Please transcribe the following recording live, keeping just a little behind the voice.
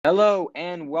Hello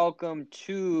and welcome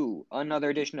to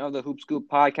another edition of the Hoop Scoop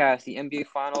podcast. The NBA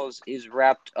Finals is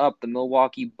wrapped up. The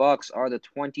Milwaukee Bucks are the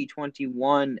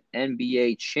 2021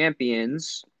 NBA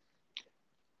champions. And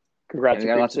Congrats we to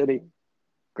got Cream lots of City.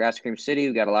 Grass Cream City.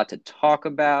 We got a lot to talk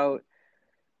about.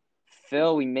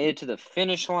 Phil, we made it to the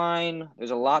finish line. There's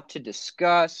a lot to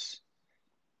discuss.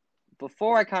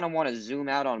 Before I kind of want to zoom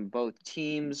out on both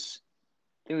teams,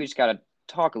 I think we just got to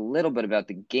talk a little bit about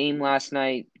the game last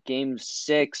night, Game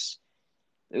 6.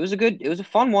 It was a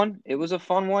fun one. It was a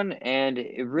fun one, and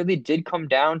it really did come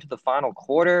down to the final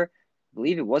quarter. I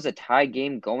believe it was a tie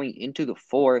game going into the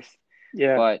fourth,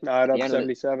 Yeah, but not at the up end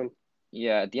of 77.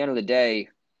 at the end of the day,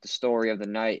 the story of the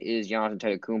night is Giannis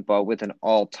Antetokounmpo with an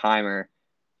all-timer,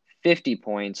 50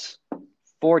 points,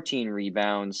 14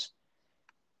 rebounds,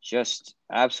 just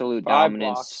absolute 5 blocks.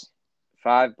 dominance,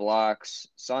 5 blocks.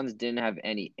 Suns didn't have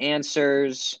any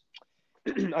answers.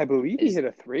 I believe he Is hit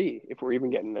a three, if we're even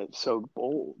getting it so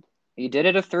bold. He did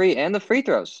it a three and the free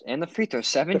throws. The free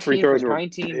 17 for throws were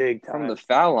 19 big from the time.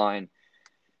 foul line.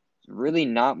 Really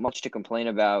not much to complain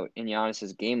about in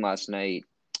Giannis's game last night.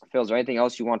 Phil, is there anything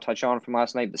else you want to touch on from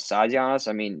last night besides Giannis?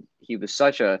 I mean, he was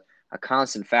such a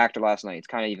constant factor last night. It's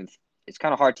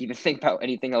kind of hard to even think about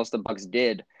anything else the Bucks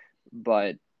did,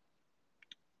 but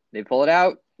they pull it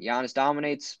out. Giannis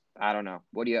dominates. I don't know.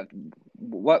 What do you have?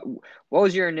 What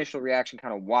was your initial reaction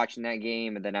kind of watching that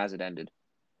game and then as it ended?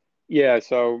 Yeah,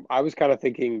 so I was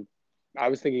thinking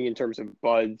in terms of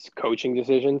Bud's coaching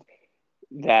decisions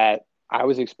that I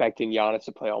was expecting Giannis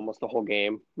to play almost the whole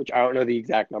game, which I don't know the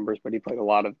exact numbers, but he played a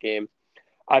lot of the game.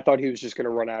 I thought he was just going to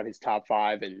run out his top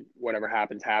five and whatever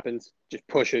happens, happens. Just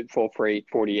push it full freight,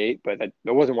 48. But that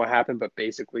wasn't what happened. But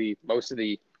basically,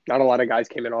 not a lot of guys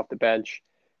came in off the bench.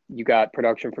 You got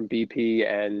production from BP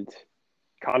and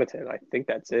Connaughton. I think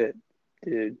that's it.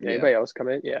 Did Yeah. anybody else come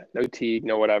in? Yeah, no Teague,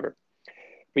 no whatever.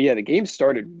 But yeah, the game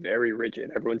started very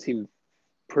rigid. Everyone seemed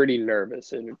pretty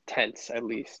nervous and tense, at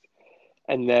least.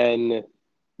 And then,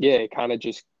 yeah, it kind of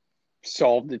just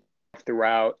solved it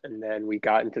throughout. And then we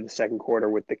got into the second quarter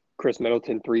with the Chris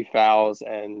Middleton three fouls,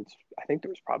 and I think there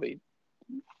was probably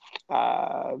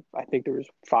I think there was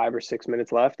 5 or 6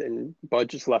 minutes left, and Bud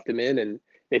just left him in, and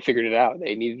they figured it out.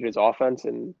 They needed his offense,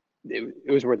 and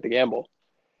it was worth the gamble.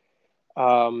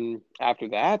 After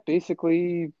that,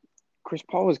 basically, Chris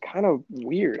Paul was kind of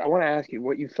weird. I want to ask you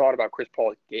what you thought about Chris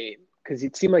Paul's game because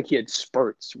it seemed like he had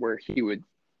spurts where he would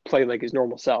play like his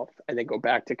normal self and then go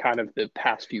back to kind of the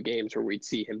past few games where we'd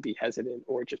see him be hesitant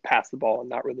or just pass the ball and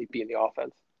not really be in the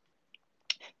offense.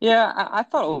 Yeah, I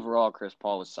thought overall Chris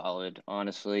Paul was solid,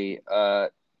 honestly.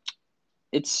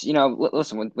 It's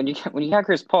listen, when you got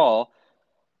Chris Paul,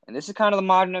 and this is kind of the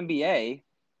modern NBA.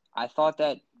 I thought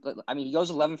that I mean he goes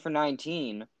 11 for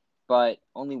 19, but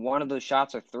only one of those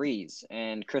shots are threes.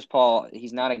 And Chris Paul,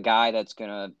 he's not a guy that's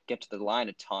gonna get to the line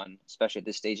a ton, especially at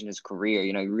this stage in his career.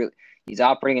 He's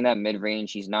operating in that mid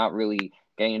range. He's not really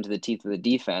getting into the teeth of the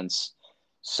defense.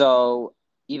 So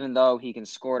even though he can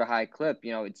score at a high clip,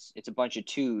 it's a bunch of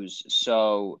twos.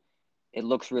 So it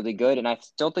looks really good. And I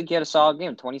still think he had a solid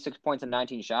game. 26 points and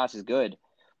 19 shots is good.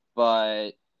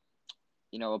 But,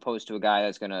 opposed to a guy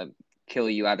that's going to kill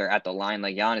you either at the line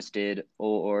like Giannis did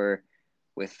or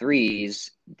with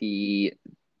threes, the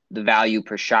value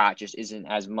per shot just isn't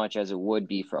as much as it would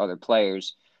be for other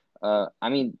players. I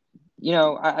mean,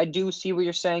 I do see what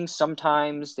you're saying.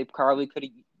 Sometimes they probably could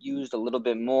have used a little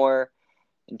bit more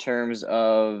in terms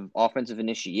of offensive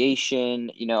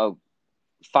initiation.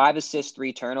 5 assists,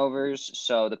 3 turnovers.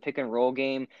 So the pick and roll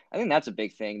game, I think that's a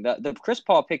big thing. The Chris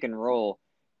Paul pick and roll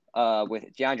with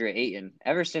DeAndre Ayton,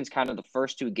 ever since kind of the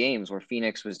first two games where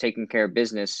Phoenix was taking care of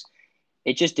business,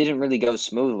 it just didn't really go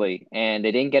smoothly, and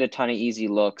they didn't get a ton of easy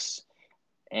looks,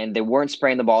 and they weren't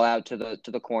spraying the ball out to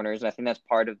the corners. And I think that's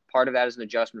part of that is an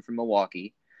adjustment from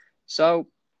Milwaukee. So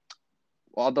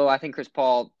although I think Chris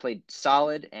Paul played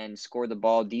solid and scored the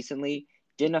ball decently,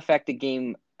 didn't affect the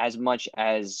game as much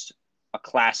as a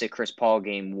classic Chris Paul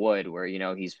game would, where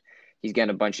he's getting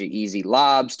a bunch of easy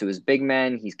lobs to his big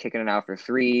men, he's kicking it out for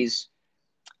threes.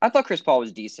 I thought Chris Paul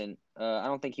was decent. I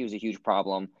don't think he was a huge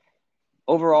problem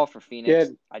overall for Yeah,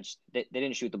 Phoenix. They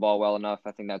didn't shoot the ball well enough.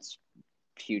 I think that's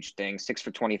a huge thing. 6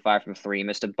 for 25 from three,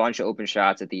 missed a bunch of open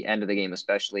shots at the end of the game,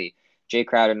 especially. Jay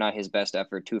Crowder, not his best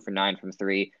effort, 2 for 9 from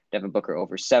three. Devin Booker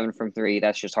over 7 from three.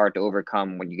 That's just hard to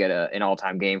overcome when you get an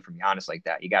all-time game from Giannis like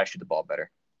that. You got to shoot the ball better.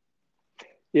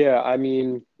 yeah. I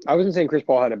mean, I wasn't saying Chris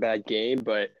Paul had a bad game,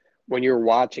 but when you're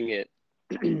watching it,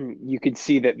 you could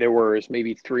see that there was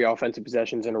maybe three offensive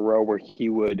possessions in a row where he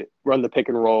would run the pick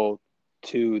and roll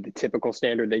to the typical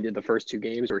standard they did the first two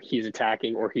games, where he's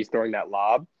attacking or he's throwing that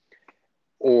lob,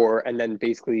 or and then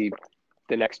basically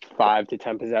the next 5 to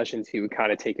 10 possessions, he would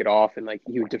kind of take it off and like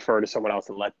he would defer to someone else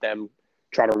and let them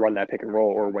try to run that pick and roll.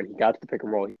 Or when he got to the pick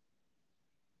and roll, he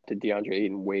to DeAndre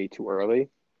Ayton way too early.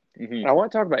 Mm-hmm. And I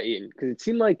want to talk about Ayton because it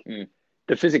seemed like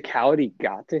the physicality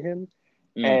got to him.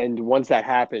 And once that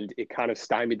happened, it kind of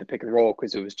stymied the pick and roll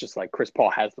because it was just like Chris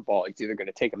Paul has the ball. He's either going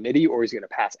to take a midi or he's going to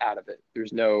pass out of it.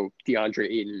 There's no DeAndre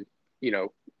Ayton,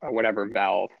 whatever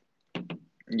valve.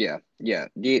 Yeah.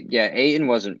 Ayton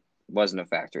wasn't a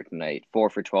factor tonight. 4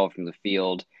 for 12 from the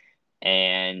field,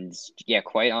 and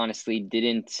quite honestly,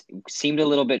 didn't seemed a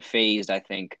little bit phased, I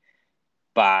think,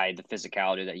 by the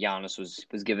physicality that Giannis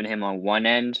was giving him on one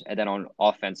end, and then on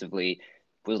offensively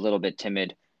was a little bit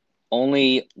timid.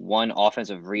 Only one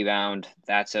offensive rebound.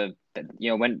 That's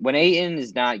when Ayton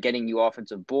is not getting you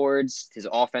offensive boards, his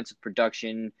offensive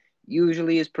production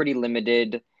usually is pretty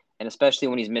limited, and especially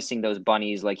when he's missing those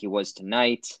bunnies like he was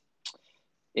tonight.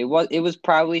 It was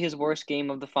probably his worst game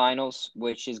of the finals,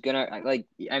 which is gonna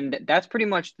and that's pretty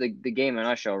much the game in a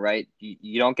nutshell, right?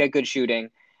 You don't get good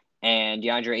shooting, and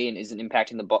DeAndre Ayton isn't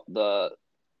impacting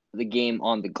the game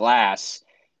on the glass.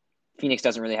 Phoenix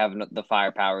doesn't really have the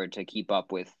firepower to keep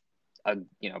up with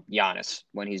Giannis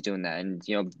when he's doing that. And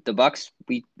the Bucks,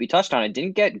 we touched on it,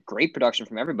 didn't get great production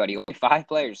from everybody. Only 5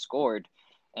 players scored,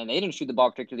 and they didn't shoot the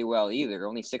ball particularly well either.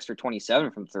 Only 6 for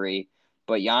 27 from 3.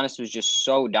 But Giannis was just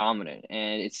so dominant,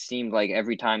 and it seemed like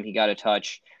every time he got a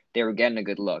touch, they were getting a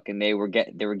good look, and they were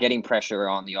getting pressure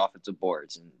on the offensive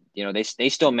boards. And they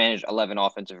still managed 11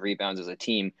 offensive rebounds as a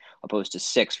team, opposed to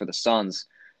 6 for the Suns.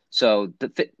 So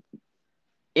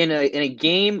in a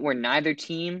game where neither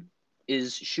team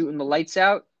is shooting the lights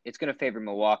out, it's going to favor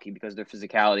Milwaukee because of their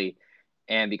physicality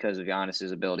and because of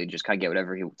Giannis's ability to just kind of get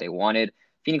whatever they wanted.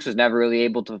 Phoenix was never really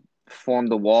able to form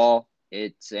the wall.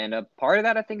 And a part of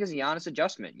that, I think, is Giannis'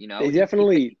 adjustment. They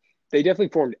definitely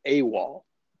formed a wall.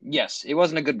 Yes, it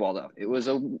wasn't a good wall though. It was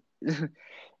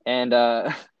and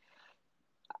I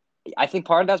think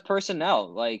part of that's personnel.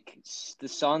 Like the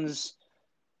Suns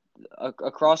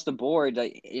across the board,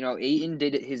 Ayton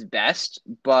did his best,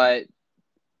 but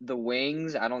the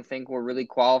wings, I don't think were really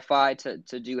qualified to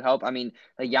do help. I mean,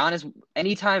 like Giannis,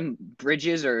 anytime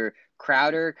Bridges or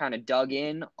Crowder kind of dug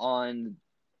in on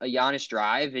a Giannis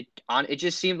drive, it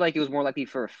just seemed like it was more likely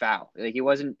for a foul. Like it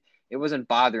wasn't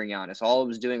bothering Giannis. All it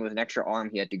was doing was an extra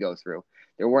arm he had to go through.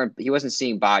 He wasn't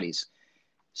seeing bodies.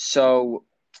 So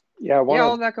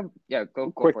all that.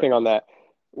 Go quick for thing it. on that.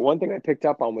 One thing I picked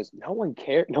up on was no one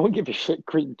cared. No one gave a shit.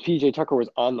 PJ Tucker was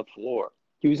on the floor.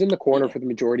 He was in the corner for the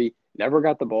majority, never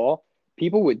got the ball.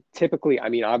 People would typically, I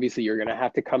mean, obviously you're going to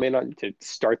have to come in to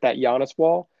start that Giannis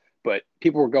wall, but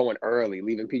people were going early,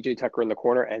 leaving PJ Tucker in the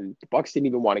corner, and the Bucks didn't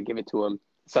even want to give it to him.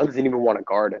 The Suns didn't even want to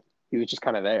guard him. He was just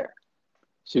kind of there.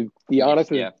 So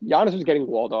Giannis was getting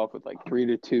walled off with like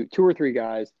 2 or 3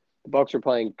 guys. The Bucks were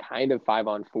playing kind of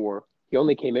 5-on-4. He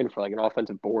only came in for like an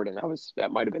offensive board, and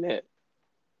that might have been it.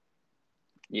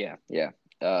 Yeah.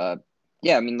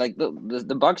 I mean, like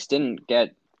the Bucks didn't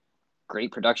get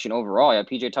great production overall. Yeah,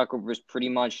 PJ Tucker was pretty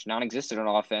much non-existent on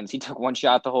offense. He took 1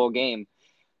 shot the whole game.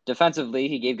 Defensively,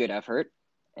 he gave good effort,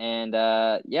 and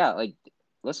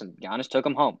listen, Giannis took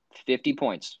him home. 50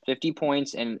 points,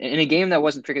 and in a game that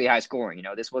wasn't particularly high scoring.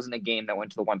 This wasn't a game that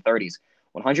went to the 130s.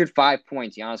 105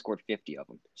 points. Giannis scored 50 of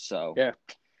them. So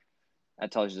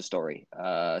that tells you the story.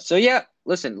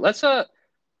 Listen, let's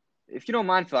if you don't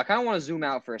mind, Phil, I kind of want to zoom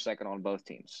out for a second on both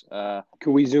teams.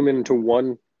 Can we zoom into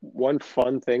one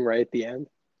fun thing right at the end?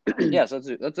 Yes,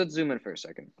 let's zoom in for a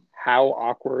second. How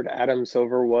awkward Adam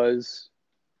Silver was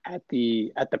at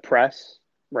the press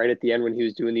right at the end when he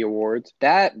was doing the awards.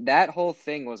 That whole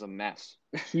thing was a mess.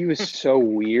 He was so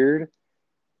weird.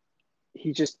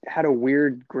 He just had a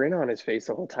weird grin on his face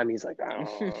the whole time. He's like, I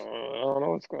don't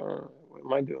know what's going on. What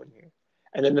am I doing here?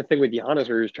 And then the thing with Giannis,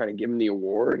 where he was trying to give him the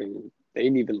award, and they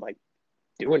didn't even like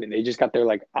doing it. They just got their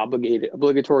like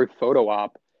obligatory photo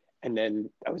op, and then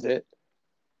that was it.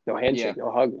 No handshake,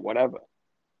 no hug, whatever.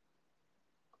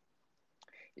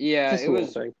 Yeah, it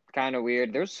was kind of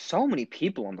weird. There's so many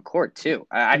people on the court too.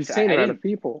 Insane amount of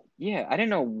people. Yeah, I didn't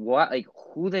know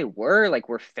who they were. Like,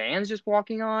 were fans just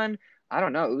walking on? I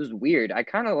don't know. It was weird. I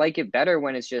kind of like it better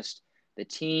when it's just the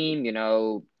team,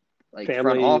 like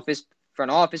family.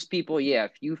 front office people. Yeah, a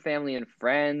few family and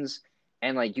friends,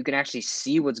 and like you can actually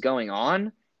see what's going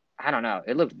on. I don't know.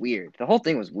 It looked weird. The whole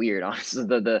thing was weird, honestly.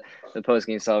 The post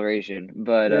game celebration,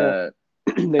 but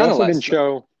they also didn't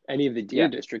show any of the Deer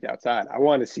District outside. I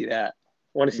want to see that.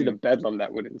 I want to see the bedlam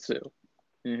that would ensue.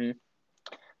 Mm-hmm.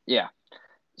 Yeah.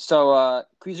 So,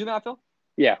 can we zoom out, Phil?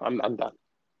 Yeah, I'm done.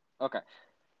 Okay.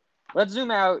 Let's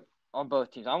zoom out on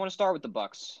both teams. I want to start with the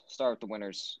Bucks. Start with the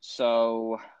winners.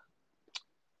 So,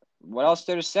 what else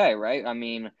there to say, right? I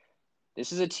mean,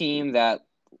 this is a team that,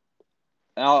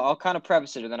 and I'll kind of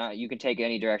preface it, and then you can take it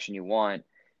any direction you want.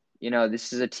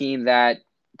 This is a team that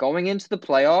going into the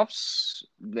playoffs,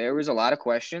 there was a lot of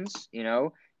questions,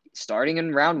 starting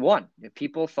in round one. If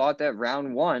people thought that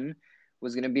round one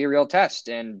was going to be a real test,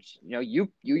 and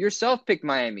you yourself picked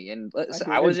Miami, and I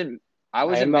listen, did. I I am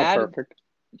wasn't not mad. perfect.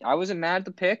 I wasn't mad at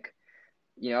the pick.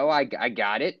 I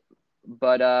got it.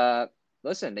 But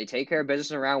listen, they take care of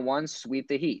business in round one, sweep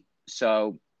the Heat.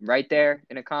 So right there,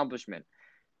 an accomplishment.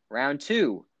 Round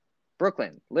two,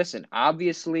 Brooklyn. Listen,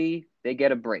 obviously they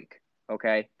get a break.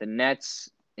 Okay, the Nets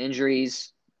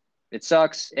injuries. It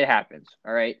sucks. It happens.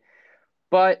 All right,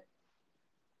 but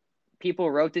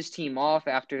people wrote this team off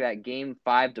after that Game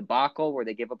 5 debacle where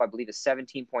they give up, I believe, a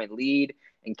 17-point lead,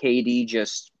 and KD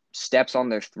just steps on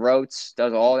their throats,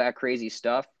 does all that crazy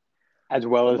stuff. As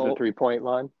well The as the Mo- 3-point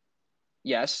line.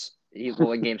 yes,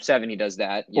 well in Game 7 he does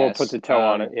that. Well, puts Yes, a toe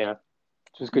on it. Yeah.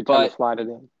 Just good time to but slide it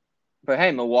in.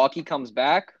 hey, Milwaukee comes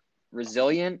back,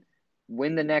 resilient,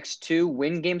 win the next two,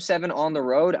 win Game 7 on the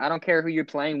road. I don't care who you're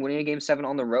playing. Winning a Game 7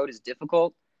 on the road is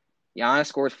difficult. Giannis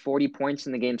scores 40 points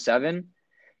in the Game 7,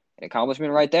 an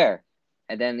accomplishment right there.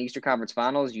 And then the Eastern Conference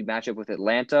Finals, you match up with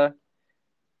Atlanta.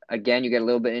 Again, you get a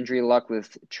little bit injury luck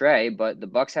with Trey, but the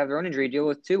Bucks have their own injury to deal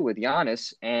with too with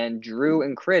Giannis and Drew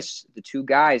and Chris, the two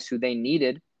guys who they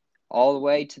needed all the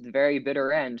way to the very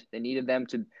bitter end. They needed them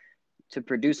to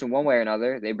produce in one way or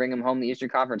another. They bring them home the Eastern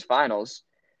Conference Finals.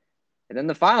 And then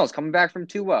the finals coming back from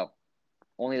 2-0.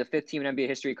 Only the fifth team in NBA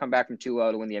history come back from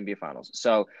 2-0 to win the NBA Finals.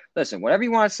 So, listen, whatever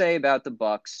you want to say about the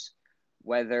Bucks,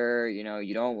 whether,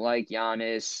 you don't like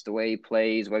Giannis, the way he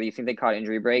plays, whether you think they caught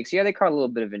injury breaks. Yeah, they caught a little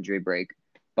bit of injury break,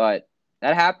 but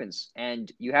that happens. And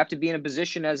you have to be in a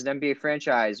position as an NBA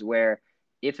franchise where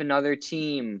if another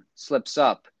team slips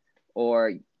up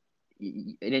or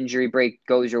an injury break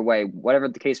goes your way, whatever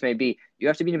the case may be, you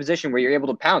have to be in a position where you're able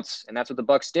to pounce, and that's what the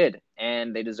Bucks did.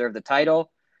 And they deserve the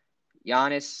title.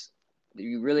 Giannis,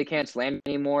 you really can't slam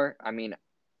anymore. I mean,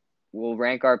 we'll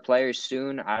rank our players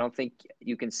soon. I don't think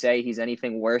you can say he's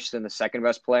anything worse than the second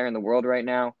best player in the world right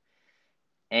now.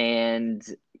 And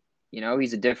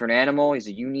he's a different animal. He's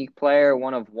a unique player,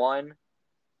 one of one.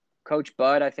 Coach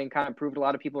Bud, I think, kind of proved a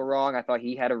lot of people wrong. I thought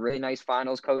he had a really nice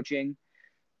finals coaching.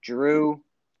 Drew,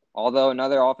 although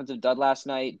another offensive dud last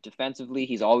night, defensively,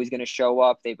 he's always going to show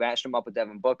up. They matched him up with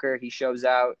Devin Booker. He shows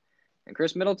out. And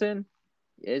Chris Middleton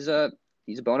he's a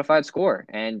bona fide scorer.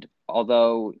 And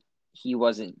although he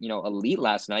wasn't, elite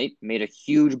last night, made a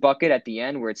huge bucket at the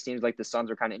end where it seems like the Suns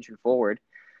were kind of inching forward.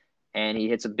 And he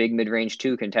hits a big mid-range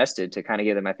two contested to kind of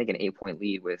give them, I think, an 8-point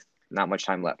lead with not much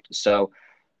time left. So,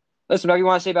 listen, whatever you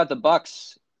want to say about the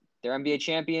Bucks, they're NBA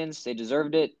champions. They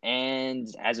deserved it. And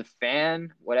as a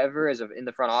fan, whatever, in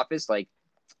the front office, like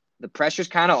the pressure's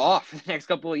kind of off the next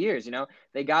couple of years.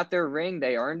 They got their ring,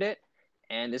 they earned it,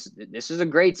 and this is a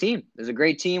great team. There's a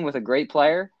great team with a great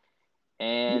player,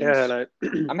 and Yeah,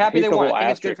 and I'm I happy hate they the won. I whole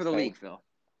think it's good asterisk for the thing. league, Phil.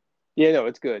 Yeah, no,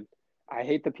 it's good. I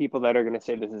hate the people that are going to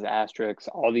say this is asterisks,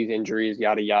 all these injuries,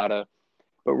 yada yada.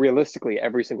 But realistically,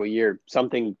 every single year,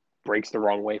 something breaks the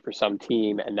wrong way for some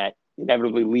team, and that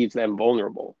inevitably leaves them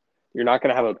vulnerable. You're not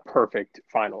going to have a perfect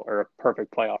final or a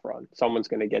perfect playoff run. Someone's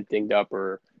going to get dinged up,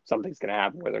 or something's going to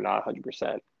happen where they're not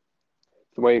 100%.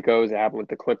 The way it goes. It happened with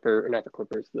the Clippers, not the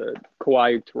Clippers, the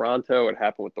Kawhi Toronto. It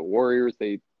happened with the Warriors.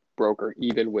 They broke or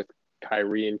even with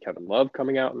Kyrie and Kevin Love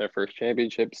coming out in their first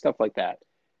championship, stuff like that.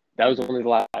 That was Mm-hmm. only the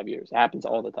last 5 years. It happens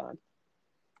all the time.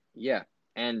 Yeah,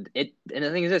 and the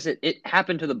thing is this: it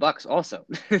happened to the Bucks also.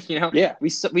 Yeah, we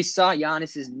saw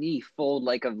Giannis's knee fold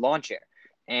like a lawn chair,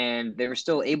 and they were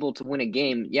still able to win a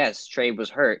game. Yes, Trey was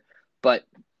hurt, but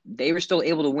they were still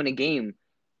able to win a game.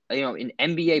 An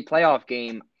NBA playoff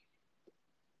game.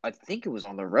 I think it was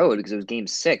on the road because it was Game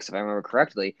 6, if I remember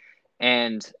correctly,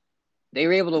 and they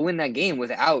were able to win that game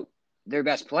without their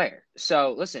best player.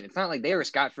 So listen, it's not like they were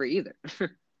scot free either.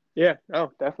 yeah,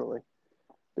 oh, definitely.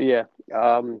 But yeah,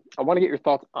 I want to get your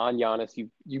thoughts on Giannis.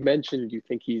 You mentioned you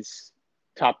think he's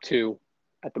top two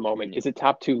at the moment. Mhm. Is it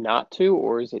top two, not two,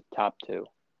 or is it top two?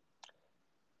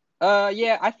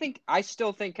 Yeah, I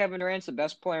still think Kevin Durant's the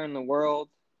best player in the world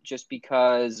just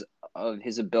because of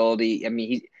his ability. I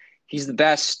mean, he's the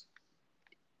best.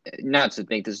 Not to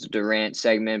make this a Durant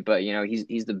segment, but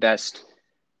he's the best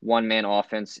one man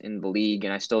offense in the league,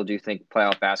 and I still do think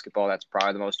playoff basketball that's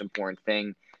probably the most important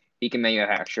thing. He can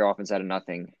manufacture offense out of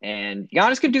nothing, and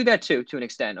Giannis could do that too, to an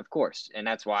extent, of course, and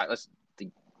that's why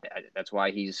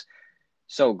he's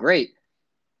so great.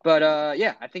 But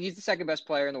yeah, I think he's the second best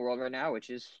player in the world right now,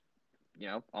 which is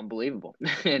unbelievable.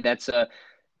 And that's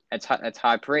That's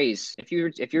high praise. If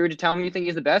you were to tell me you think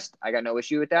he's the best, I got no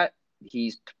issue with that.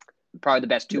 He's probably the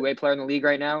best two-way player in the league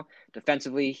right now.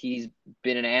 Defensively, he's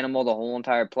been an animal the whole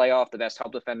entire playoff, the best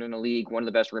help defender in the league, one of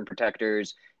the best rim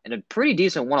protectors, and a pretty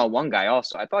decent one-on-one guy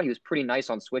also. I thought he was pretty nice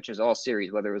on switches all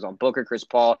series, whether it was on Booker, Chris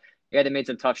Paul. Yeah, they made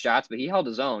some tough shots, but he held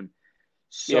his own.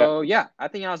 Yeah. So, yeah, I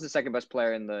think Giannis is the second best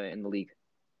player in the league.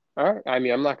 All right. I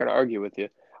mean, I'm not going to argue with you.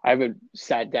 I haven't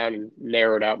sat down and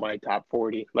narrowed out my top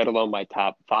 40, let alone my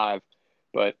top five.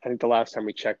 But I think the last time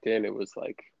we checked in, it was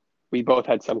like we both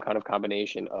had some kind of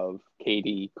combination of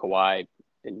KD, Kawhi,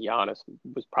 and Giannis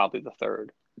was probably the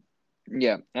third.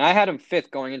 Yeah, and I had him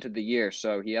fifth going into the year,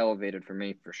 so he elevated for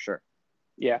me for sure.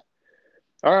 Yeah.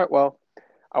 All right. Well,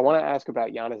 I want to ask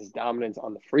about Giannis' dominance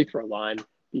on the free throw line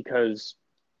because,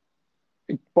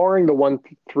 barring the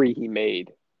 1-3 he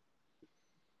made,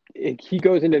 he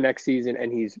goes into next season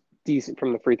and he's decent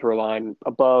from the free throw line,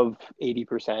 above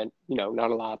 80%,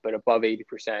 not a lot, but above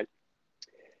 80%.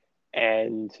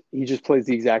 And he just plays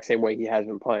the exact same way he has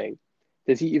been playing.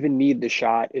 Does he even need the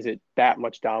shot? Is it that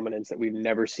much dominance that we've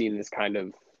never seen this kind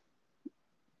of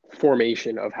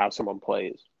formation of how someone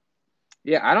plays?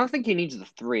 Yeah, I don't think he needs the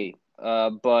three,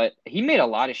 but he made a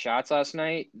lot of shots last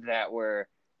night that were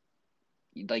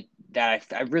like that.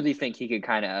 I really think he could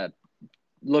kind of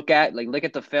look at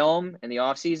the film in the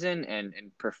offseason and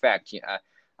perfect. Yeah,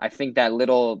 I think that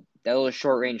little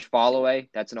short range fall away,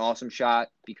 that's an awesome shot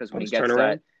because when he His gets turnaround?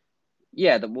 that,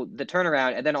 yeah, the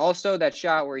turnaround, and then also that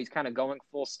shot where he's kind of going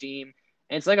full steam,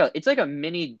 and it's like a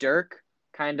mini Dirk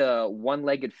kind of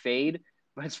one-legged fade,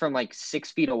 but it's from like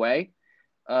 6 feet away.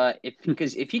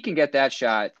 If he can get that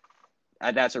shot,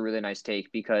 that's a really nice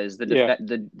take because Yeah.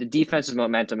 the defensive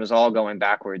momentum is all going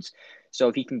backwards. So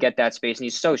if he can get that space, and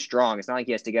he's so strong, it's not like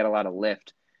he has to get a lot of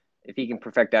lift. If he can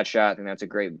perfect that shot, then that's a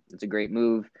great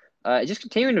move. Just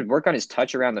continuing to work on his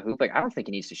touch around the hoop. Like I don't think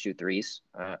he needs to shoot threes.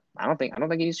 I don't think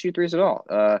he needs to shoot threes at all.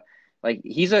 Like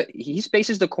he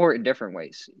spaces the court in different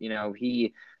ways.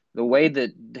 The way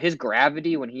that his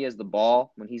gravity when he has the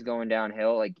ball, when he's going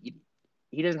downhill, like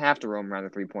he doesn't have to roam around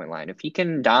the 3-point line. If he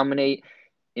can dominate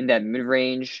in that mid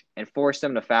range and force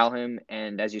them to foul him,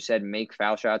 and as you said, make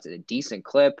foul shots at a decent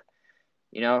clip.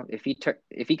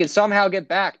 If he could somehow get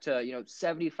back to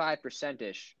 75%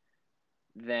 ish,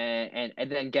 then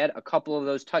and then get a couple of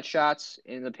those touch shots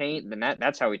in the paint, then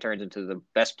that's how he turns into the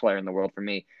best player in the world for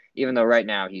me. Even though right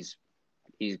now he's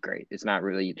great. It's not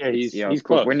really. Yeah, It's he's we're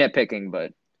close. nitpicking,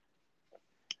 but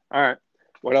All right.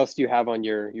 What else do you have on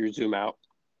your zoom out?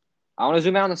 I want to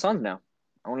zoom out on the Suns now.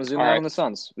 I want to zoom All out on right. the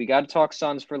Suns. We got to talk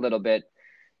Suns for a little bit.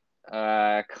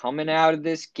 Coming out of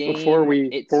this Before game, we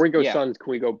before it's we go yeah. Suns,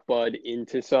 can we go Bud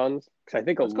into Suns? Because I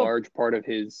think a Let's go. large part of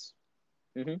his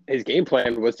Mm-hmm. his game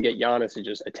plan was to get Giannis to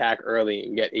just attack early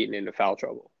and get Ayton into foul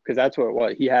trouble. Because that's what it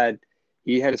was. He had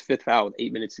his fifth foul with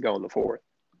 8 minutes to go in the fourth.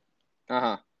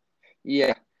 Uh-huh.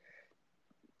 Yeah.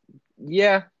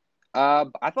 Yeah.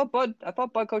 I thought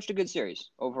Bud coached a good series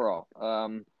overall.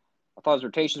 I thought his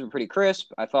rotations were pretty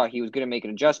crisp. I thought he was good at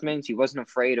making adjustments. He wasn't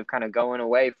afraid of kind of going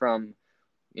away from,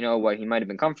 what he might have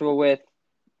been comfortable with.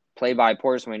 Play by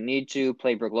Portis when he needed to.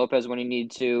 Play Brook Lopez when he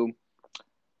needed to.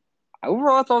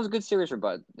 Overall, I thought it was a good series for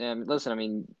Bud. Listen, I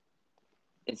mean,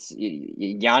 it's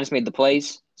Giannis made the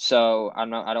plays, so I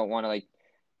don't want to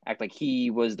act like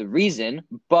he was the reason,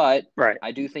 but Right.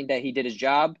 I do think that he did his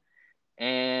job,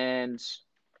 and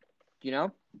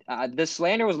the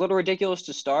slander was a little ridiculous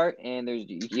to start, and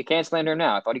you can't slander him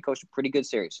now. I thought he coached a pretty good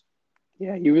series.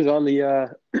 Yeah, he was on the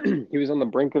he was on the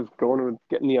brink of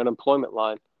getting the unemployment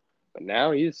line, but now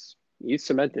he's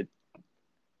cemented.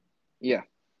 Yeah,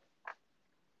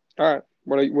 All right,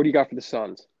 what do you got for the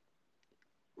Suns?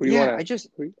 Who do you yeah. want I just,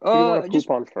 who do you want to just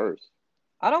poop on first?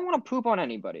 I don't want to poop on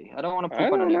anybody. I don't want to I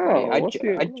poop on don't anybody. know. We'll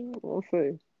see. We'll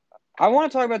see. I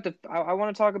want to talk about I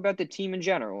want to talk about the team in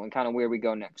general and kind of where we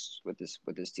go next with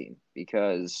this team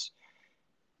because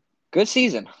good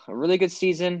season, a really good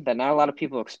season that not a lot of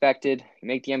people expected. You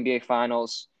make the NBA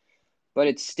Finals, but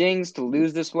it stings to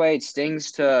lose this way. It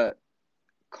stings to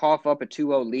cough up a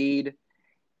 2-0 lead,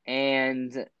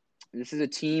 and this is a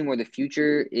team where the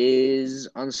future is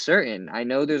uncertain. I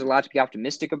know there's a lot to be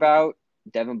optimistic about.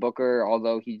 Devin Booker,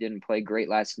 although he didn't play great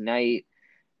last night,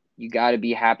 you got to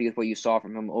be happy with what you saw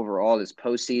from him overall this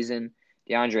postseason.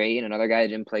 DeAndre Ayton, another guy that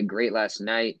didn't play great last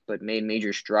night, but made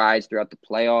major strides throughout the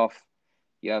playoff.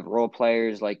 You have role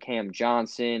players like Cam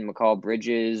Johnson, McCall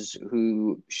Bridges,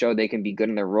 who show they can be good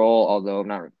in their role, although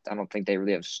I don't think they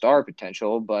really have star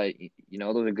potential, but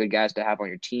those are good guys to have on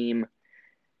your team.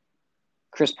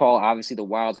 Chris Paul, obviously the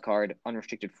wild card,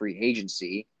 unrestricted free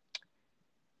agency.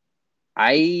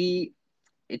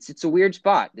 it's a weird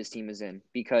spot this team is in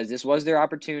because this was their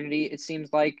opportunity. It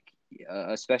seems like,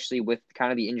 especially with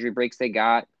kind of the injury breaks they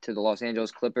got to the Los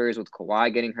Angeles Clippers with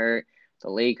Kawhi getting hurt, the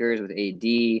Lakers with AD,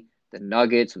 the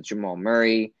Nuggets with Jamal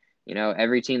Murray.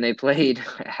 Every team they played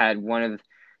had one of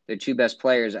their two best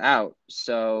players out,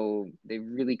 so they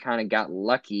really kind of got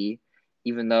lucky.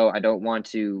 Even though I don't want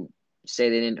to say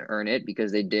they didn't earn it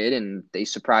because they did, and they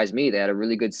surprised me. They had a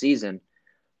really good season,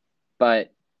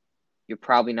 but you're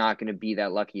probably not going to be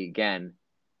that lucky again.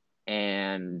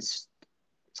 And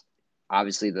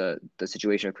obviously, the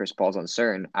situation of Chris Paul's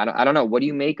uncertain. I don't know. What do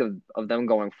you make of them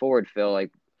going forward, Phil?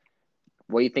 Like,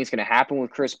 what do you think is going to happen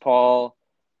with Chris Paul?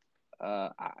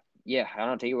 Yeah, I don't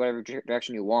know. Take it whatever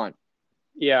direction you want.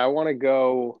 Yeah, I want to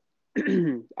go.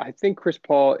 I think Chris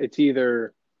Paul, it's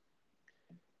either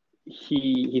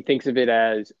he thinks of it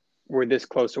as we're this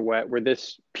close away, we're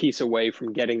this piece away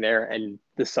from getting there, and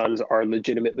the Suns are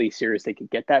legitimately serious they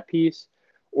could get that piece,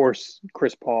 or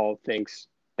Chris Paul thinks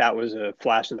that was a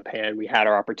flash in the pan. We had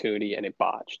our opportunity and it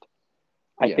botched.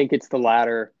 I Yeah. think it's the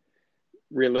latter.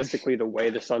 Realistically, the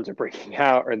way the Suns are breaking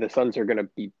out, or the Suns are going to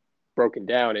be broken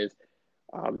down, is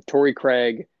Torrey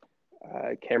Craig,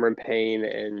 Cameron Payne,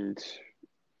 and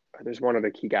there's one other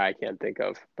key guy I can't think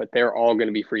of, but they're all going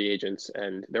to be free agents,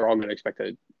 and they're all going to expect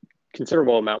a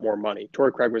considerable amount more money.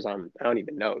 Torrey Craig was on, I don't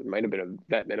even know, it might have been a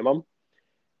vet minimum,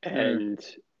 and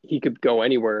he could go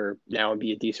anywhere now and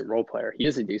be a decent role player. He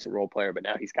is a decent role player, but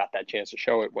now he's got that chance to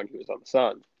show it when he was on the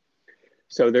Suns.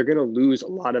 So they're going to lose a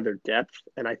lot of their depth,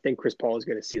 and I think Chris Paul is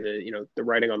going to see the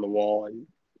writing on the wall and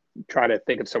try to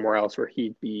think of somewhere else where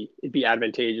it'd be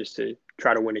advantageous to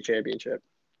try to win a championship.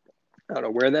 I don't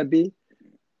know where that'd be,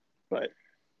 but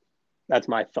that's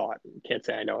my thought. Can't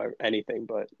say I know anything,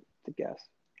 but it's a guess.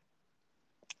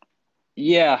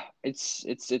 Yeah, it's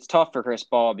tough for Chris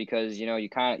Paul because you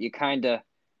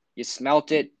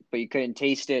smelt it, but you couldn't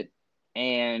taste it,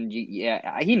 and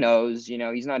he knows.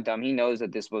 He's not dumb. He knows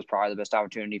that this was probably the best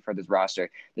opportunity for this roster.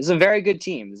 This is a very good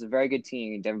team. This is a very good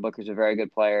team. Devin Booker's a very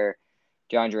good player.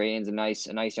 DeAndre Ayton's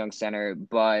a nice young center,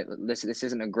 but this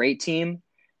isn't a great team,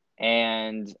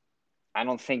 and I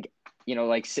don't think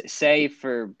like say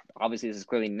for obviously this is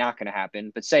clearly not going to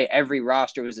happen, but say every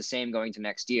roster was the same going to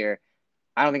next year.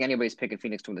 I don't think anybody's picking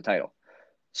Phoenix to win the title.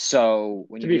 So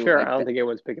when To you be do fair, I like don't think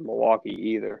anyone's picking Milwaukee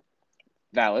either.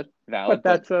 valid, But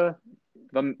that's a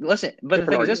but listen, but the different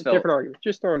thing is this, argument. Phil. Different argument.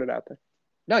 Just throwing it out there.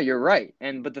 No, you're right.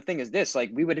 But the thing is this, like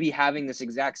we would be having this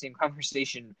exact same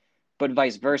conversation, but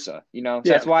vice versa. So Yeah,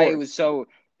 that's of why course.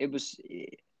 it was.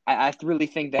 I really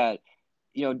think that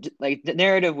like the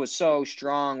narrative was so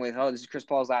strong with this is Chris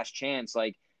Paul's last chance.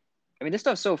 Like, I mean, this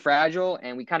stuff's so fragile,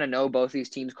 and we kind of know both these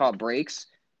teams call it breaks.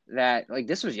 That like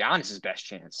this was Giannis's best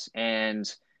chance, and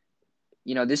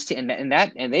this team and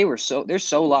they're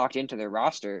so locked into their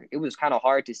roster. It was kind of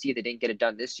hard to see they didn't get it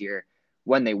done this year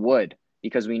when they would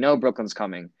because we know Brooklyn's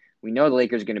coming. We know the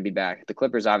Lakers are going to be back. The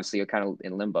Clippers obviously are kind of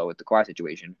in limbo with the Kawhi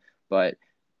situation, but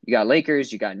you got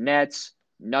Lakers, you got Nets,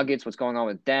 Nuggets. What's going on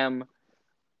with them?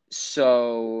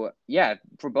 So yeah,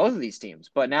 for both of these teams.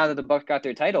 But now that the Bucks got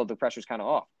their title, the pressure's kind of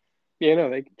off. Yeah, no,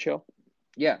 they can chill.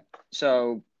 Yeah.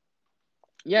 So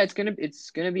yeah, it's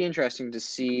gonna be interesting to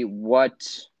see what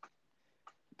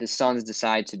the Suns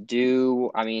decide to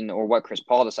do. I mean, or what Chris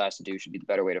Paul decides to do should be the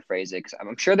better way to phrase it. Because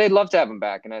I'm sure they'd love to have him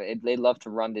back, and they'd love to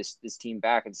run this team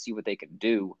back and see what they can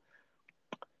do.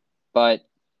 But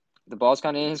the ball's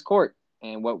kind of in his court,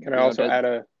 and what Can I also does add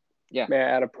a yeah. may I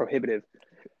add a prohibitive?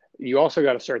 You also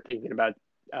got to start thinking about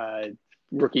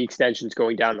rookie extensions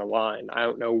going down the line. I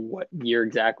don't know what year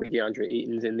exactly DeAndre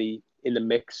Ayton's in the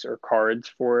mix or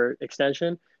cards for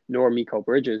extension, nor Mikal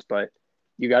Bridges, but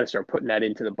you got to start putting that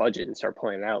into the budget and start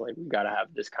playing it out. Like we've got to have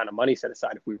this kind of money set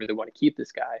aside if we really want to keep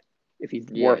this guy, if he's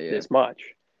worth Yeah. this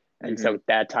much. And Mm-hmm. so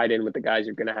that tied in with the guys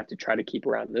you're going to have to try to keep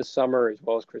around this summer as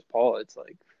well as Chris Paul, it's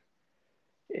like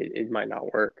it might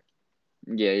not work.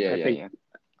 Yeah.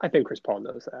 I think Chris Paul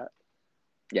knows that.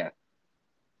 Yeah.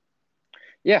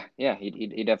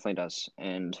 He definitely does,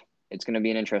 and it's going to be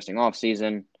an interesting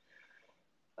offseason.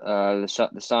 The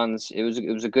Suns. It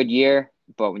was a good year,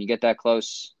 but when you get that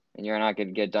close and you're not going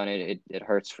to get done, it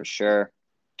hurts for sure.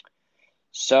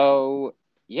 So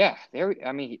yeah, there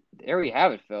we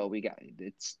have it, Phil.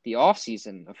 It's the off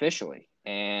season officially,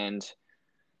 and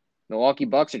Milwaukee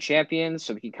Bucks are champions,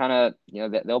 so we can kind of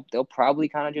they'll probably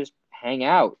kind of just hang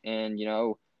out, and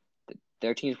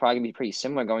their team's probably gonna be pretty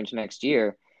similar going to next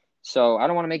year. So I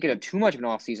don't want to make it too much of an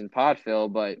off season pod, Phil,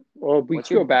 but Well,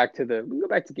 what's your we can go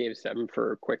back to Game 7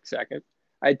 for a quick second.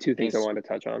 I had two things I wanted to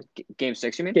touch on. Game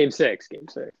 6? You mean? Game 6.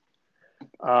 The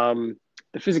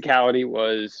physicality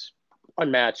was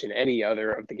unmatched in any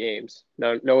other of the games.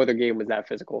 No other game was that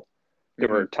physical. There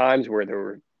Mm-hmm. were times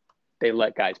where they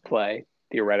let guys play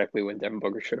theoretically when Devin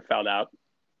Booker should have fouled out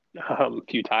a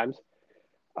few times.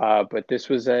 But this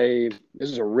was a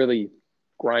really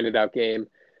grinded out game.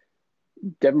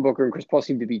 Devin Booker and Chris Paul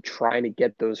seem to be trying to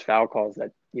get those foul calls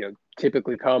that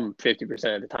typically come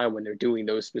 50% of the time when they're doing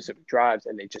those specific drives,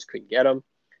 and they just couldn't get them.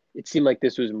 It seemed like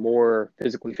this was more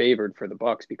physically favored for the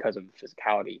Bucks because of the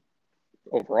physicality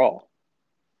overall.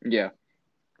 Yeah.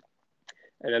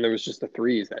 And then there was just the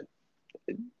threes that,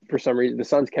 for some reason, the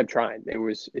Suns kept trying. It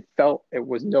was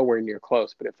nowhere near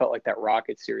close, but it felt like that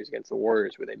Rockets series against the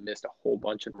Warriors where they missed a whole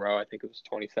bunch in a row. I think it was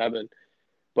 27,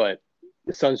 but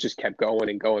the Suns just kept going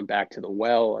and going back to the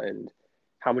well. And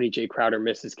how many Jay Crowder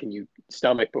misses can you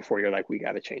stomach before you're like, we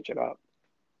got to change it up?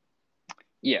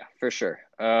 Yeah, for sure.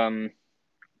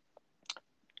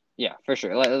 Yeah, for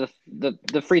sure.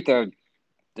 The free throw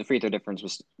difference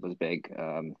was big.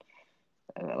 I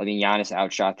mean, Giannis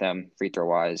outshot them free throw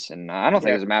wise, and I don't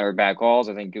think it was a matter of bad calls.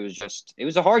 I think it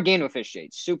was a hard game to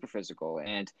officiate, super physical,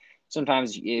 and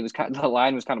sometimes it was the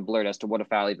line was kind of blurred as to what a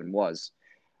foul even was.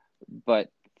 But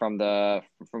from a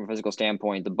physical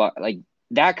standpoint,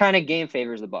 that kind of game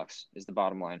favors the Bucks is the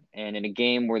bottom line. And in a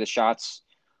game where the shots,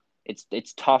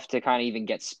 it's tough to kind of even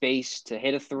get space to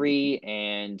hit a three,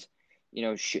 and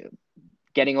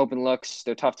getting open looks,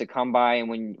 they're tough to come by. And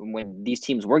when these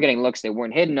teams were getting looks, they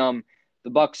weren't hitting them. The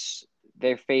Bucks,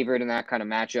 they're favored in that kind of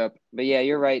matchup. But yeah,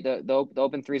 you're right. The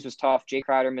open threes was tough. Jay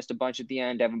Crowder missed a bunch at the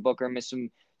end. Devin Booker missed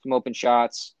some open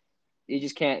shots. You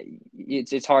just can't.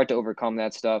 It's hard to overcome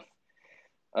that stuff.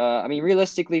 I mean,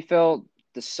 realistically, Phil,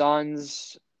 the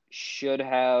Suns should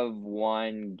have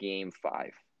won Game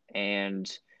 5, and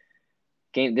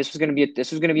this was going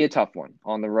to be a tough one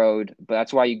on the road. But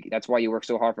that's why you work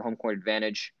so hard for home court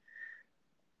advantage.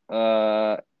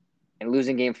 And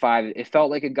losing Game 5, it felt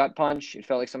like a gut punch. It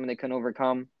felt like something they couldn't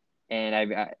overcome.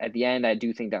 And at the end, I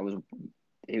do think that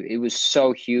it was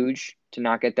so huge to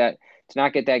not get that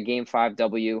Game 5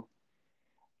 W.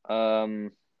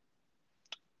 And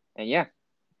yeah,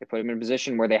 it put them in a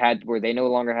position where they no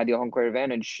longer had the home court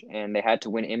advantage, and they had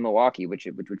to win in Milwaukee, which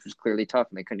was clearly tough,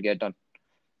 and they couldn't get it done.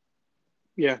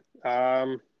 Yeah.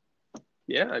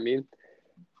 Yeah. I mean,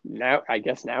 now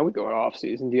we go to off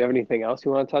season. Do you have anything else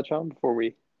you want to touch on before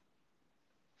we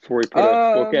put a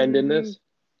bookend in this?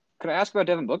 Could I ask about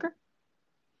Devin Booker?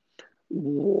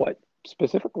 What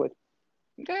specifically?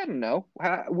 I don't know.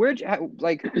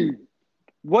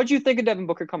 What do you think of Devin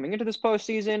Booker coming into this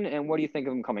postseason, and what do you think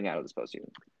of him coming out of this postseason?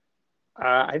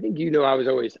 I think I was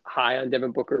always high on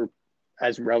Devin Booker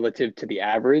as relative to the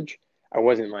average. I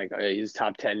wasn't like he's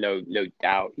top 10, no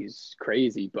doubt. He's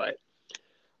crazy, but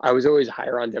I was always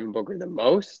higher on Devin Booker than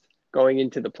most. Going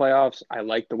into the playoffs, I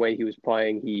liked the way he was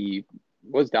playing. He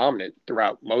was dominant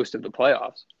throughout most of the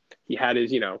playoffs. He had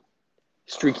his,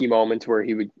 streaky moments where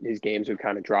his games would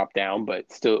kind of drop down,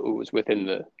 but still it was within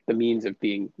the means of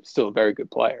being still a very good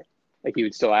player. Like he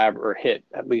would still hit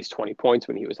at least 20 points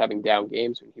when he was having down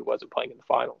games when he wasn't playing in the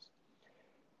finals.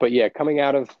 But yeah, coming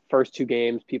out of first two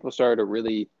games, people started to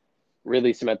really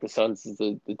cement the Suns as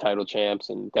the title champs,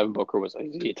 and Devin Booker was like,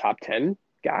 is he a top 10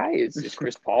 guy? Is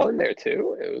Chris Paul in there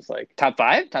too? It was like top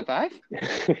five. I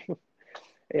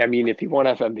mean, if he won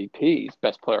MVP, he's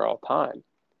best player all time.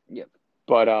 Yep.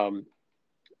 But of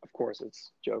course,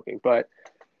 it's joking. But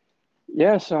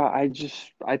yeah, so I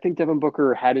think Devin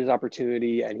Booker had his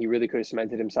opportunity, and he really could have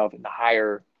cemented himself in the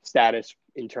higher status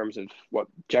in terms of what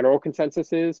general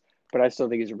consensus is. But I still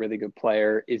think he's a really good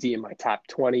player. Is he in my top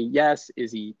 20? Yes.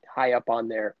 Is he high up on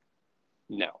there?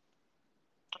 No.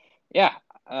 Yeah.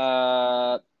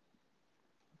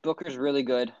 Booker's really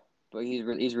good, but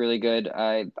he's really good.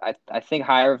 I think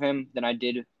higher of him than I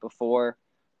did before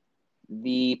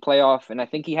the playoff, and I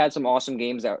think he had some awesome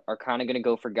games that are kind of going to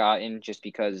go forgotten just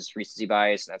because recency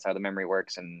bias, and that's how the memory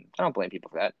works. And I don't blame people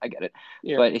for that. I get it.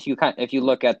 Yeah. But if you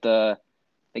look at the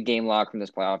game log from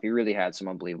this playoff, he really had some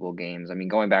unbelievable games. I mean,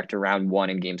 going back to round 1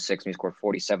 in Game 6, when he scored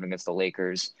 47 against the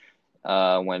Lakers,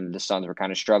 when the Suns were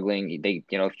kind of struggling. They,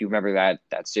 if you remember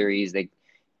that series, that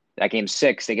Game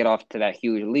 6, they get off to that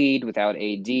huge lead without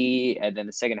AD, and then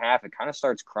the second half, it kind of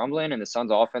starts crumbling, and the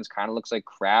Suns' offense kind of looks like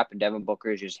crap, and Devin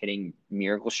Booker is just hitting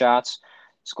miracle shots,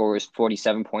 scores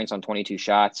 47 points on 22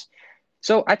 shots.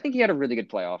 So I think he had a really good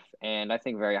playoff, and I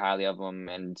think very highly of him,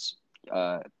 and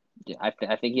I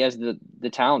think he has the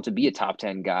talent to be a top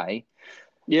 10 guy.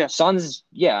 Yeah. Suns,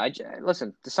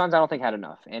 listen, the Suns I don't think had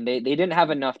enough, and they didn't have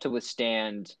enough to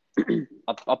withstand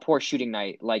a poor shooting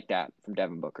night like that from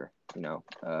Devin Booker. I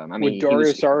mean, would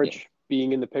Dario Saric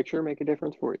being in the picture make a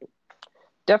difference for you?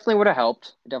 definitely would have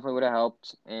helped. It definitely would have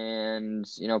helped. And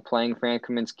playing Frank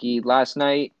Kaminsky last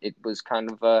night, it was kind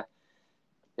of a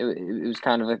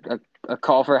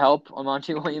call for help on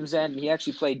Monty Williams' end. He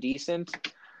actually played decent,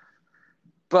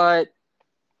 but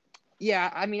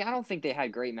yeah, I mean, I don't think they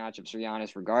had great matchups for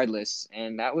Giannis, regardless,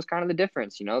 and that was kind of the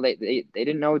difference. They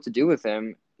didn't know what to do with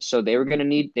him, so they were gonna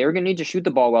need to shoot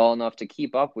the ball well enough to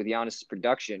keep up with Giannis'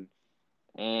 production,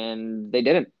 and they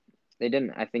didn't. They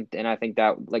didn't. I think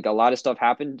that like a lot of stuff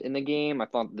happened in the game. I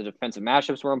thought the defensive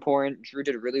matchups were important. Drew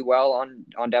did really well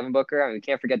on Devin Booker. I mean, we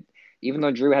can't forget, even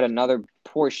though Drew had another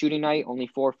poor shooting night, only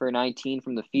 4 for 19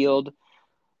 from the field,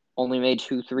 only made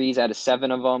 2 threes out of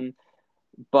 7 of them.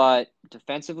 But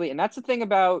defensively, and that's the thing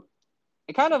about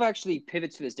it, kind of actually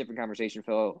pivots to this different conversation,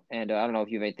 Phil. And I don't know if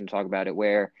you have anything to talk about it,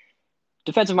 where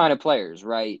defensive minded players,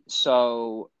 right?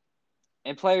 So,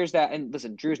 and players that, and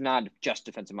listen, Drew's not just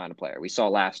defensive minded player. We saw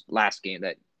last game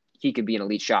that he could be an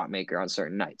elite shot maker on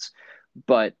certain nights,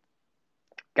 but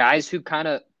guys who kind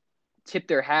of tip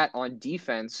their hat on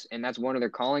defense, and that's one of their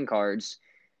calling cards.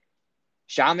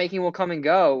 Shot making will come and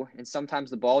go, and sometimes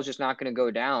the ball is just not going to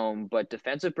go down, but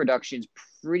defensive production is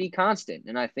pretty constant.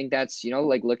 And I think that's,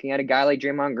 like looking at a guy like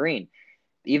Draymond Green,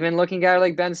 even looking at a guy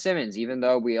like Ben Simmons, even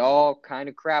though we all kind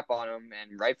of crap on him,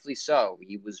 and rightfully so,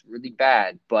 he was really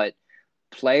bad. But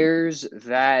players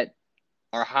that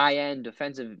are high-end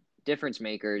defensive difference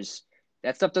makers,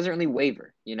 that stuff doesn't really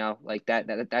waver, like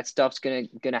that stuff's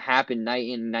gonna happen night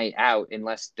in, night out,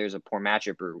 unless there's a poor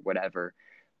matchup or whatever.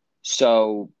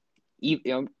 So,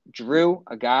 Drew,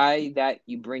 a guy that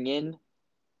you bring in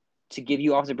to give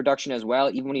you offensive production as well,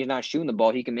 even when he's not shooting the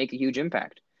ball, he can make a huge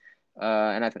impact.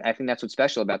 And I think that's what's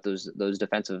special about those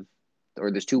defensive or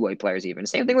those two-way players. Even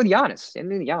same thing with Giannis.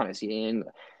 And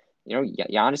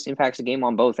Giannis impacts the game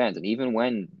on both ends, and even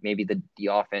when maybe the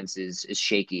offense is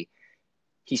shaky,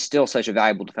 he's still such a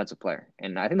valuable defensive player.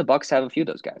 And I think the Bucks have a few of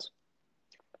those guys.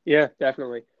 Yeah,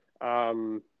 definitely.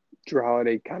 Drew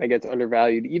Holiday kind of gets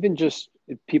undervalued. Even just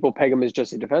people peg him as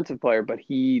just a defensive player, but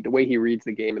the way he reads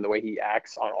the game and the way he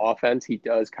acts on offense, he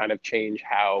does kind of change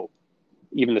how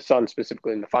even the Suns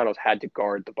specifically in the finals had to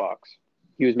guard the Bucks.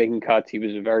 He was making cuts. He's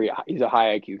a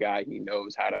high IQ guy. He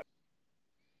knows how to.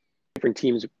 Different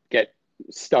teams get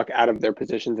stuck out of their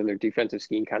positions and their defensive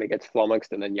scheme kind of gets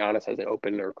flummoxed, and then Giannis has an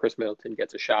open or Chris Middleton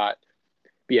gets a shot.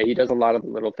 But yeah, he does a lot of the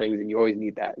little things, and you always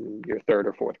need that in your third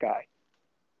or fourth guy.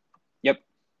 Yep,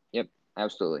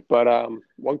 absolutely. But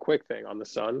one quick thing on the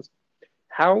Suns.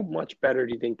 How much better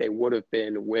do you think they would have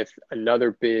been with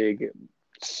another big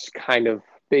kind of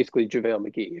basically JaVale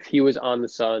McGee? If he was on the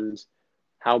Suns,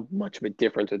 how much of a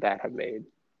difference would that have made?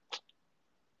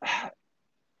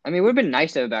 I mean, it would have been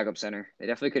nice to have a backup center. They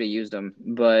definitely could have used him,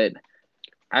 but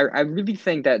I really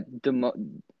think that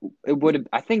it would have.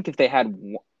 I think if they had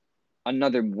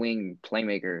another wing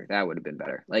playmaker, that would have been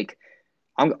better. Like,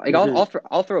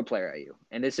 I'll throw a player at you,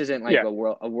 and this isn't like a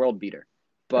world beater,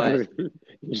 but you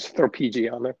just throw PG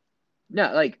on there.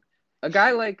 No, like a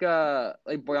guy like Bojan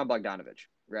Bogdanovic,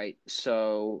 right?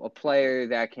 So a player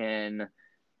that can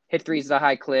hit threes at a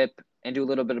high clip and do a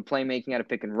little bit of playmaking out of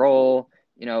pick and roll,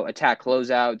 attack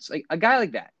closeouts, like a guy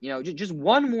like that. Just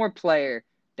one more player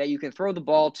that you can throw the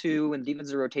ball to in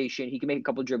defensive rotation. He can make a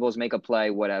couple dribbles, make a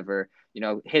play, whatever.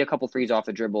 Hit a couple threes off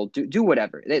the dribble, do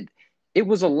whatever. It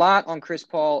was a lot on Chris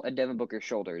Paul and Devin Booker's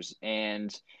shoulders,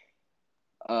 and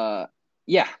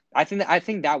yeah, I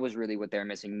think that was really what they're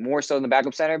missing, more so than the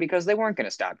backup center, because they weren't going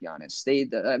to stop Giannis.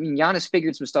 Giannis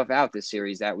figured some stuff out this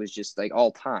series that was just like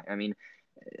all time. I mean,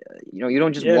 you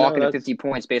don't just walk into 50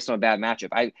 points based on a bad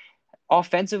matchup.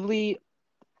 Offensively,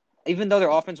 even though their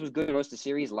offense was good most of the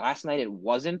series, last night it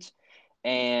wasn't,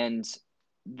 and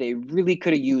they really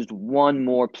could have used one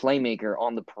more playmaker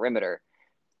on the perimeter,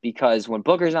 because when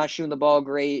Booker's not shooting the ball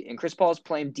great and Chris Paul's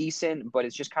playing decent, but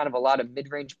it's just kind of a lot of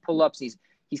mid-range pull-ups. He's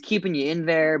keeping you in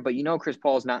there, but Chris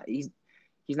Paul's not. He's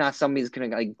not somebody that's gonna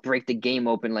like break the game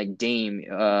open like Dame.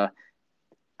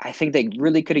 I think they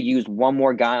really could have used one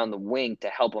more guy on the wing to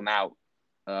help them out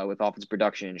with offensive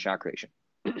production and shot creation.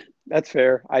 That's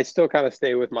fair. I still kind of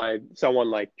stay with someone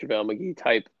like JaVale McGee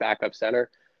type backup center,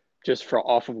 just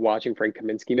off of watching Frank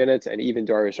Kaminsky minutes and even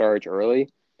Dario Saric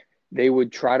early. They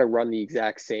would try to run the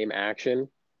exact same action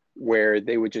where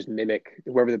they would just mimic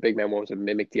whoever the big man was, would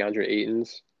mimic DeAndre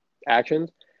Ayton's actions,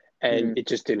 and it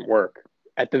just didn't work.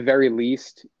 At the very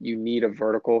least, you need a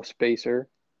vertical spacer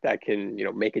that can,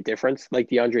 make a difference like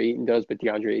DeAndre Ayton does, but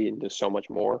DeAndre Ayton does so much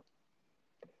more.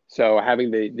 So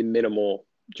having the minimal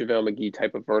JaVale McGee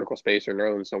type of vertical spacer,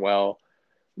 Nerlens Noel,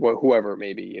 whoever it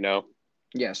may be,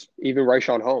 Yes. Even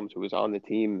Richaun Holmes, who was on the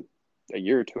team a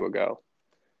year or two ago,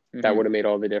 that would have made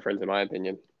all the difference, in my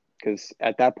opinion. Because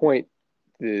at that point,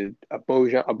 the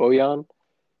Aboyan,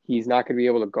 he's not going to be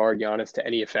able to guard Giannis to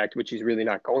any effect, which he's really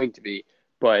not going to be.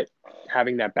 But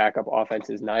having that backup offense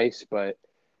is nice. But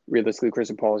realistically,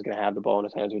 Chris Paul is going to have the ball in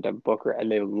his hands with Devin Booker,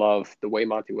 and they love the way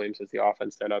Monty Williams has the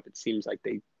offense set up. It seems like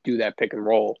they do that pick and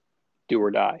roll, do or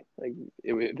die. Like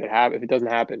if it doesn't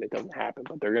happen, it doesn't happen.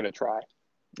 But they're going to try.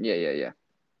 Yeah.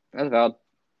 That's valid.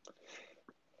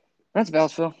 That's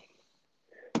valid, Phil.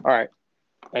 All right.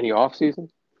 Any off season?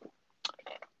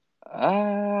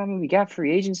 We got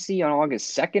free agency on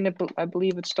August 2nd, I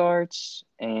believe it starts,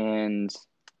 and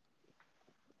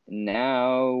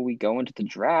now we go into the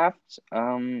draft. I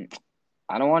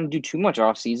don't want to do too much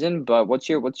off season, but what's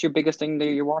your biggest thing that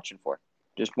you're watching for?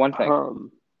 Just one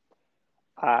thing.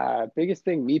 Biggest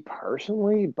thing, me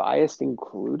personally, biased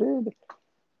included.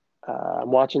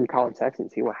 I'm watching Colin Sexton,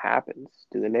 see what happens.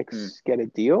 Do the Knicks get a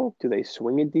deal? Do they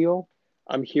swing a deal?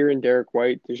 I'm hearing Derek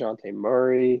White, DeJounte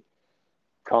Murray,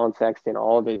 Colin Sexton,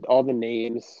 all the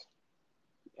names,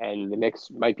 and the Knicks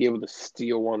might be able to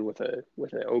steal one with an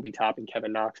Obi Toppin,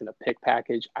 Kevin Knox, and a pick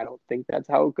package. I don't think that's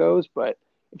how it goes, but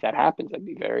if that happens, I'd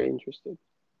be very interested.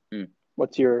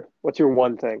 What's your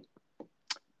one thing?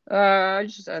 I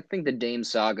think the Dame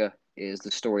saga is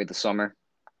the story of the summer.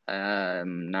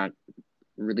 I'm not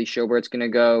really sure where it's gonna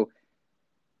go.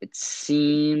 It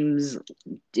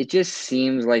just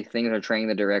seems like things are trending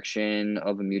the direction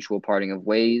of a mutual parting of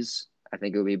ways. I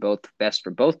think it would be both best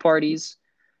for both parties.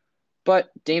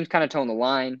 But Dame's kind of toeing the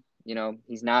line. You know,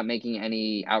 he's not making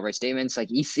any outright statements. Like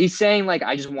he's saying, like,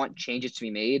 I just want changes to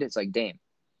be made. It's like, Dame,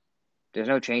 there's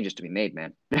no changes to be made,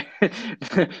 man.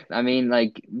 I mean,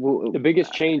 like the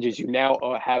biggest change is you now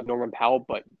have Norman Powell,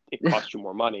 but it costs you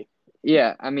more money.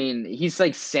 Yeah, I mean, he's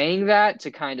like saying that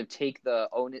to kind of take the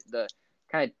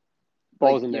kind of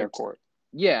balls in their court.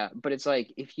 Yeah, but it's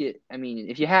like if you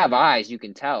have eyes, you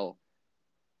can tell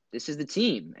this is the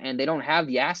team, and they don't have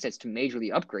the assets to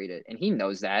majorly upgrade it, and he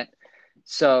knows that.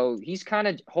 So he's kind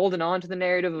of holding on to the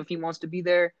narrative if he wants to be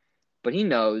there, but he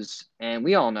knows, and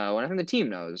we all know, and I think the team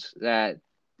knows that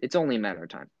it's only a matter of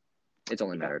time. It's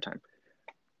only a matter of time.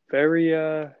 Very,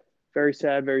 very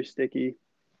sad, very sticky.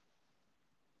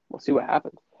 We'll see what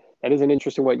happens. That is an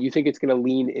interesting one. You think it's going to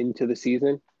lean into the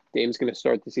season? Dame's going to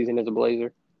start the season as a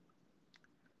Blazer?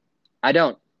 I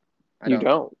don't. You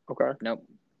don't? Okay. Nope.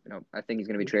 I think he's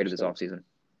going to be traded this offseason.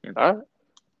 Yeah. All right.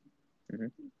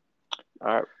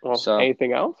 All right. Well,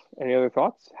 anything else? Any other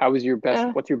thoughts? What's your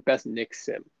best Knicks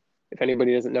sim? If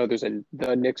anybody doesn't know, there's the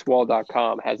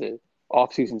Knickswall.com has an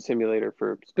off-season simulator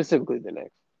for specifically the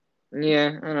Knicks.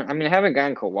 Yeah, I mean, I haven't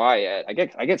gotten Kawhi yet.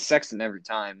 I get Sexton every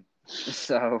time.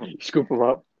 So you scoop them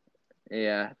up.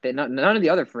 Yeah, none of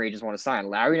the other free agents want to sign.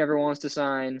 Lowry never wants to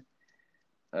sign.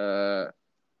 I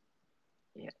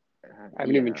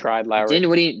haven't even tried Lowry.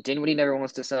 Dinwiddie never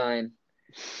wants to sign.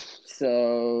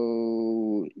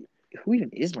 So who even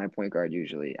is my point guard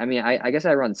usually? I mean, I guess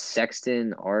I run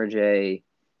Sexton, RJ.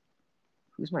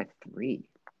 Who's my three?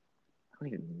 I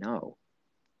don't even know.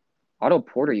 Otto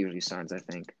Porter usually signs, I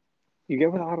think. You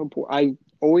get with Otto Porter. I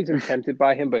always am tempted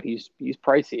by him, but he's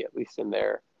pricey, at least in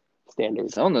their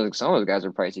standards. Some of those guys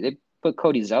are pricey. They put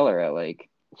Cody Zeller at like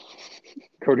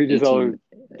Cody Zeller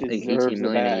deserves 18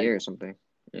 million a year or something.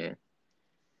 Yeah.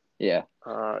 Yeah.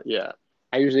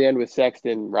 I usually end with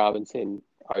Sexton, Robinson,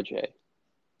 RJ,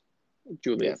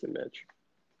 Julius, and Mitch.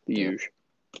 The usual.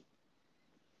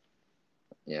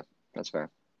 Yeah, that's fair.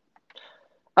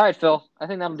 All right, Phil. I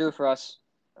think that'll do it for us.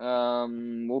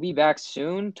 We'll be back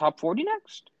soon. Top 40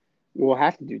 next? We'll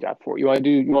have to do top 40. You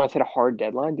want to set a hard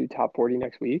deadline? Do top 40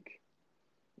 next week?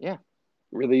 Yeah.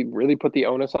 Really, really put the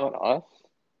onus on us.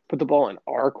 Put the ball in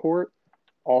our court.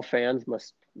 All fans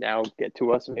must now get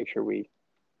to us and make sure we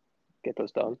get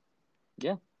those done.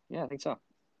 Yeah, I think so.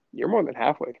 You're more than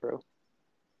halfway through.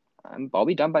 I'll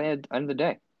be done by the end of the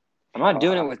day. I'm not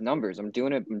doing it with numbers. I'm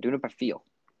doing it by feel.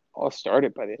 I'll start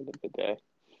it by the end of the day.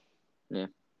 Yeah.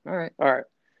 All right.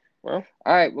 Well,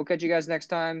 all right. We'll catch you guys next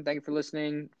time. Thank you for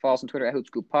listening. Follow us on Twitter at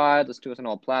HoopScoopPod. Listen to us on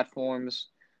all platforms.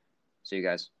 See you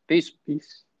guys. Peace.